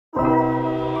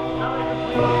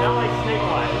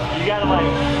gotta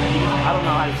like, I don't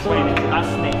know how to explain it. Not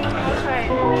snake. Right.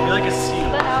 You're like a seal.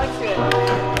 Let Alex do it.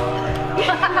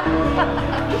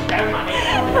 Grab my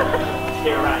hand.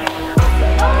 Get right.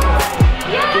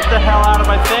 Yeah. Get the hell out of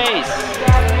my face.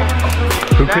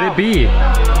 Who could it be?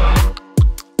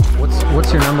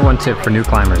 What's your #1 tip for new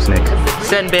climbers, Nick?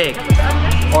 Send big.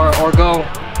 Or go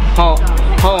home.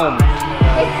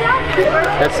 Exactly.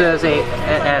 That says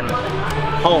N.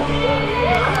 Home.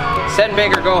 Send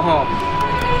big or go home.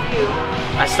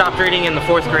 I stopped reading in the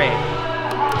 4th grade.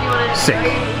 Sick.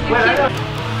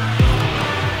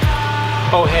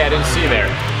 Oh hey, I didn't see you there.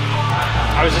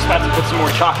 I was just about to put some more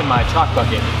chalk in my chalk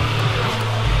bucket.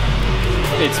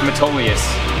 It's Metolius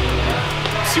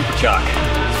Super Chalk.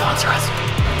 Sponsor us.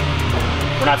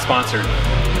 We're not sponsored.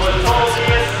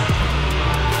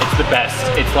 It's the best.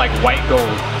 It's like white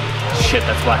gold. Shit,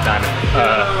 that's black diamond.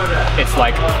 It's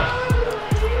like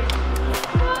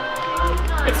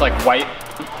white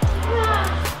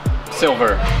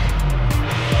silver.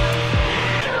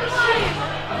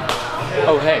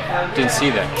 Oh hey, didn't see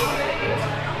that.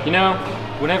 You know,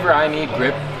 whenever I need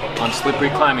grip on slippery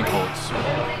climbing holds,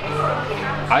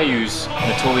 I use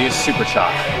Metolius Super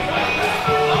Chalk.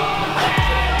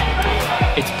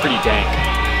 It's pretty dank.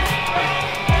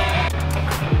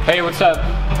 Hey, what's up?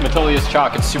 Metolius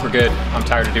Chalk, it's super good. I'm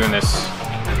tired of doing this.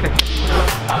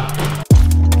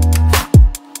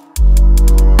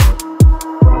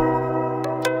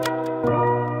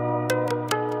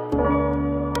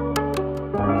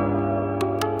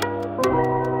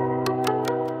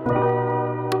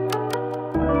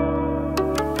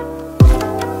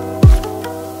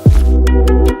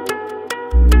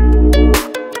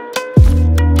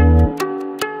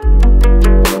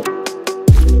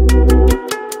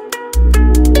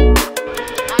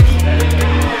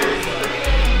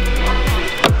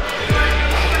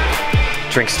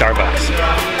 Drink Starbucks.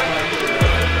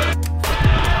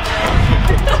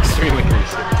 Extremely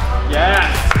greasy.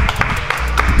 Yes!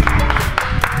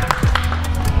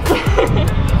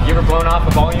 You ever blown off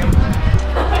a volume?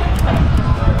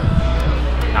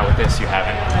 Not with this, you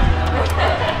haven't.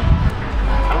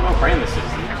 I don't know what brand this is.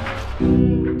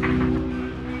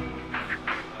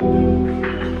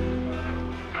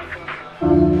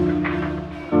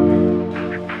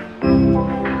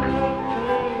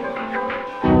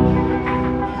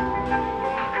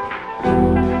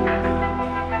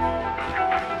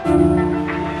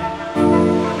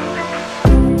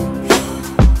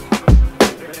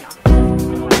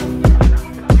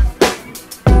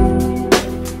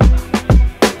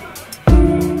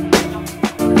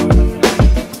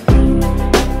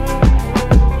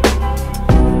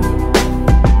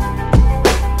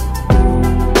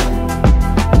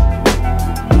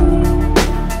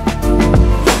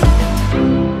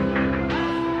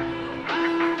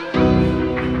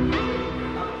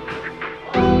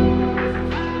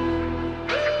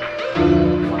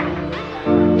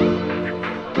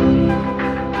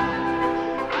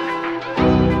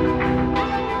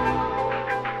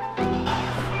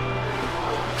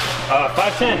 Uh,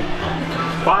 5'10".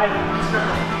 5.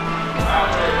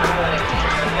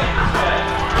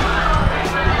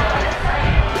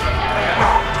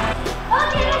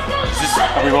 Is this,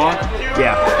 are we rolling?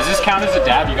 Yeah. Does this count as a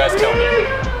dab? You guys tell me.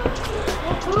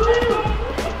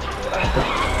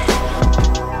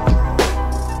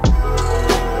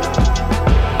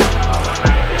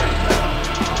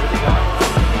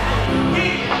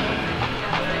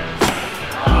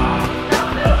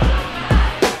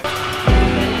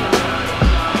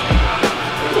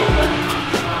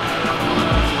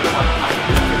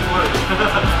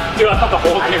 Dude, I thought the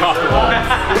hole came off the wall.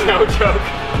 No joke.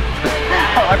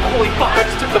 I'm like, holy fuck, I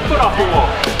just took the foot off the wall.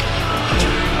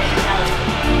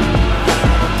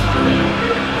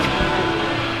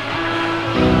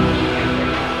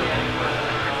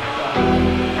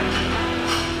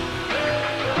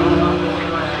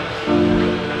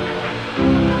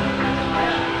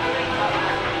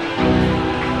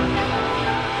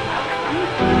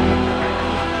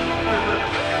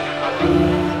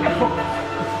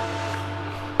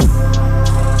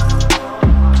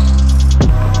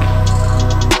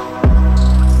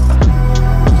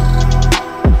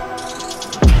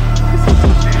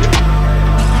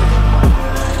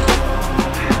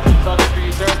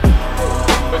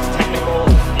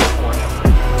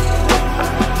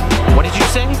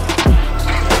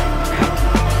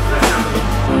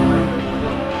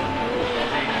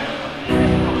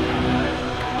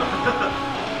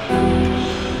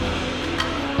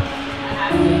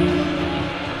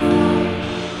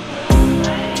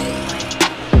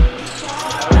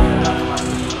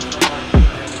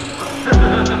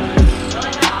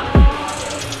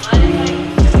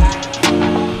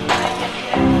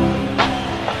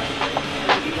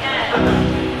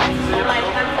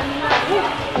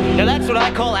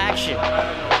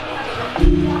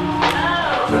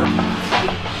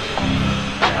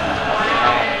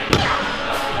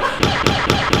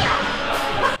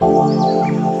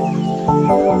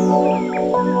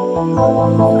 What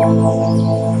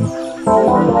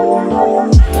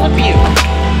view?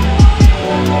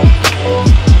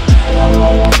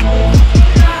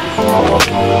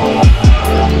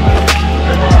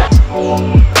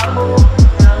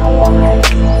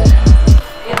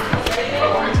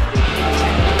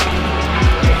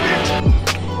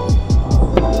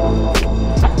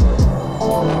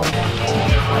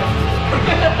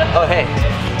 Oh hey,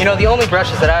 you know the only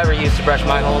brushes that I ever use to brush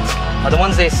my holds are the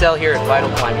ones they sell here at Vital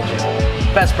Climbing Gym.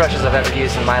 Best brushes I've ever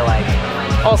used in my life.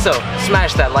 Also,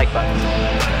 smash that like button.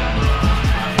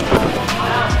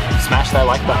 Smash that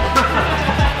like button.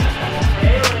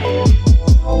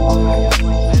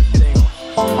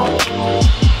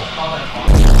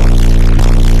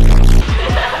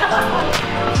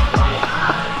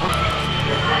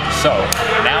 So,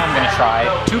 now I'm gonna try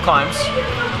 2 climbs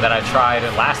that I tried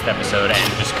last episode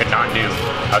and just could not do.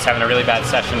 I was having a really bad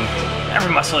session.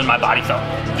 Every muscle in my body felt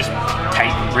just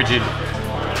tight, rigid.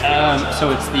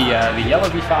 So it's the yellow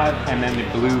V5 and then the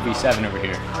blue V7 over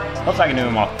here. Hopefully I can do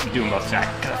them both tonight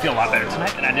because I feel a lot better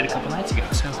tonight than I did a couple nights ago.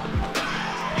 So,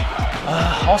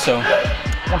 also,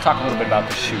 I want to talk a little bit about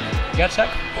this shoe. You gotta check.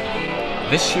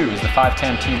 This shoe is the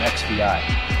 510 Team XVI,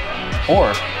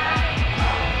 or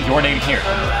your name here.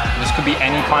 This could be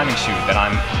any climbing shoe that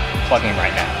I'm plugging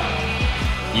right now.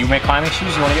 You make climbing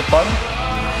shoes, you want to get plugged?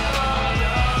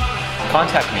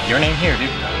 Contact me, your name here,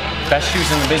 dude. Best shoes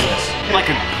in the business. Like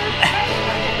a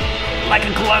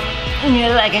glove.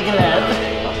 You're like a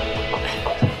glove.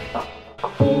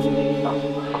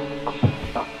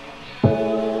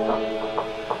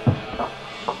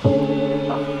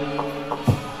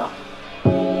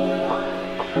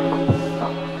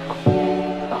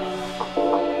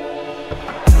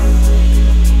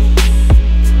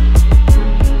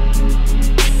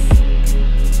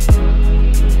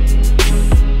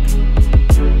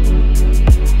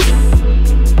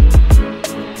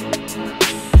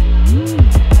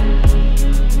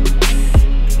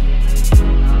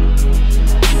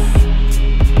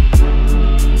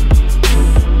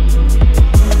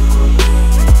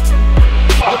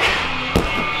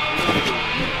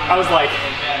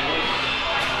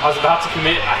 I was about to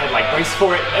commit, I had like braced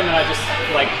for it, and then I just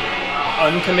like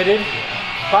uncommitted.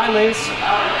 Bye, Liz.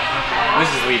 Liz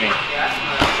is leaving.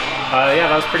 Yeah,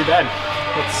 that was pretty bad.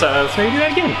 Let's maybe do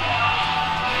that again.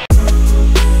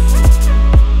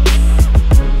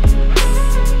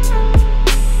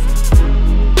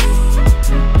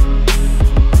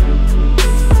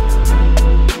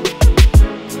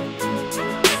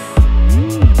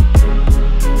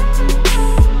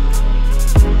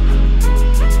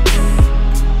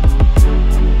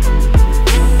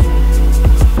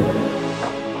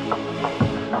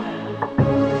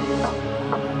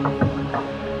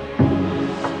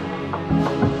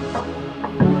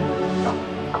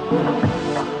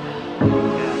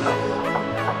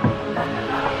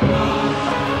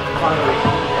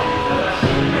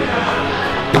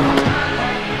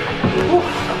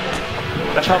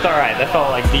 That felt alright, that felt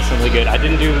like decently good. I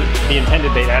didn't do the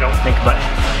intended bait, I don't think, but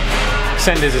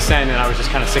send is a send, and I was just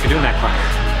kind of sick of doing that climb.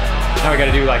 Now we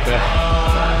gotta do like the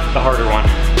harder one.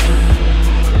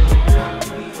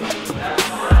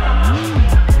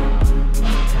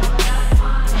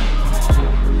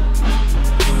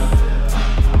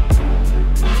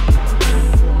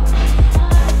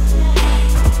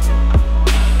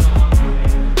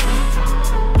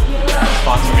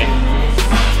 Sponsor me.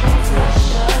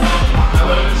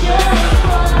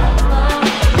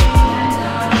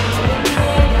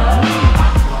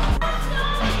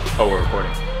 Oh, we're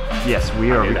recording. Yes,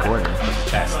 we are recording.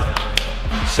 Test.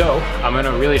 So, I'm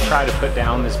gonna really try to put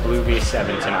down this blue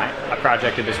V7 tonight. I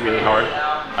projected this really hard,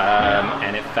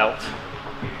 and it felt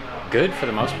good for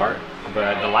the most part,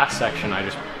 but the last section I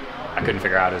couldn't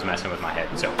figure out, it was messing with my head.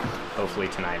 So, hopefully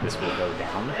tonight this will go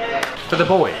down. For the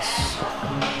boys,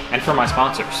 and for my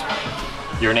sponsors,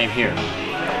 your name here,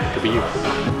 could be you.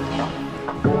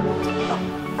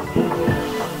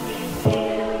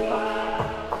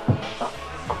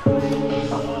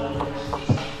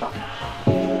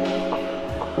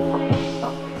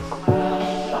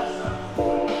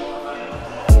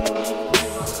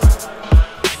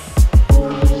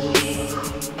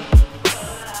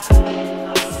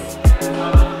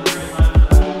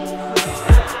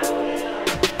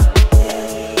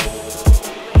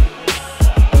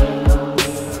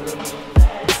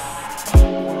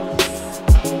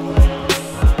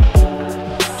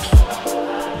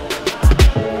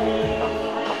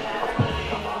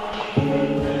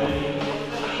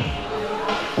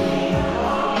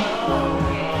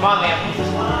 Come on, Liam.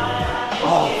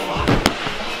 Oh, fuck.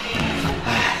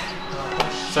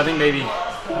 So I think maybe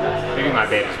my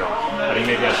bait is wrong. I think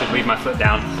maybe I should leave my foot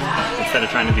down instead of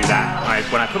trying to do that. All right,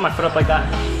 when I put my foot up like that,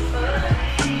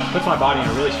 it puts my body in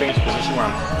a really strange position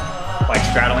where I'm like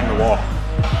straddling the wall.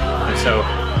 And so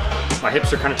my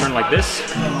hips are kind of turned like this,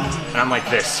 and I'm like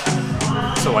this.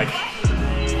 So like,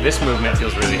 this movement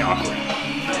feels really awkward.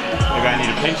 Maybe I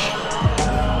need a pinch,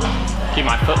 keep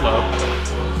my foot low,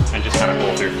 and just kind of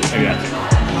pull through. Maybe that's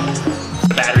it.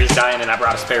 The battery's dying and I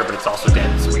brought a spare, but it's also dead.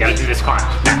 So we gotta do this climb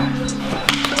now.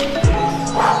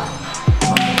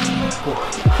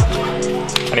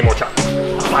 I need more chop.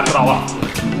 Slap it all off.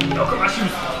 Look at my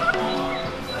shoes.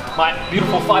 My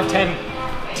beautiful 5'10"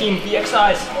 Team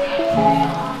VXIs.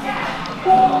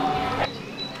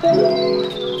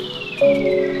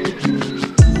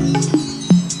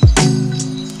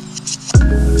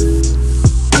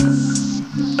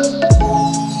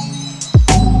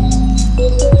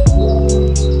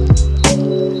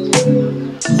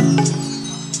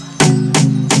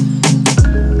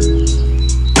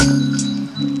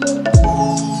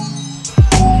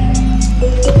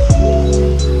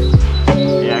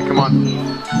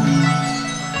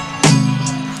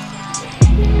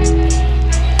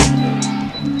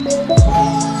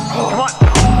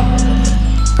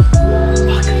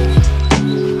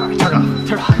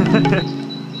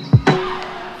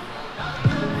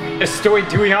 Estoy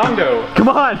doyando. Come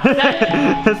on!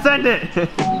 Ascend it!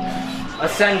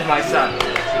 Ascend, my son.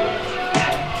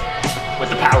 With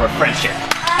the power of friendship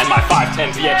and my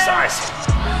 5'10" VXIs.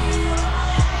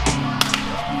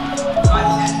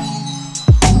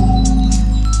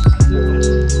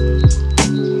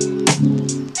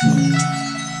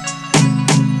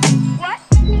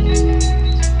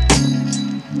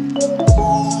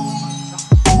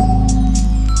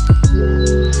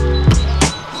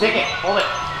 Stick it, hold it.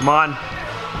 Come on.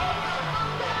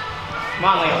 Come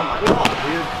on, Leo.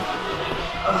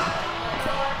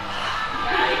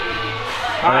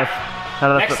 All right, How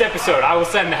did next episode, I will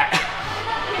send that.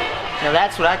 Now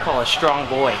that's what I call a strong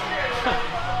boy.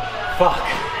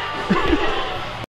 Fuck.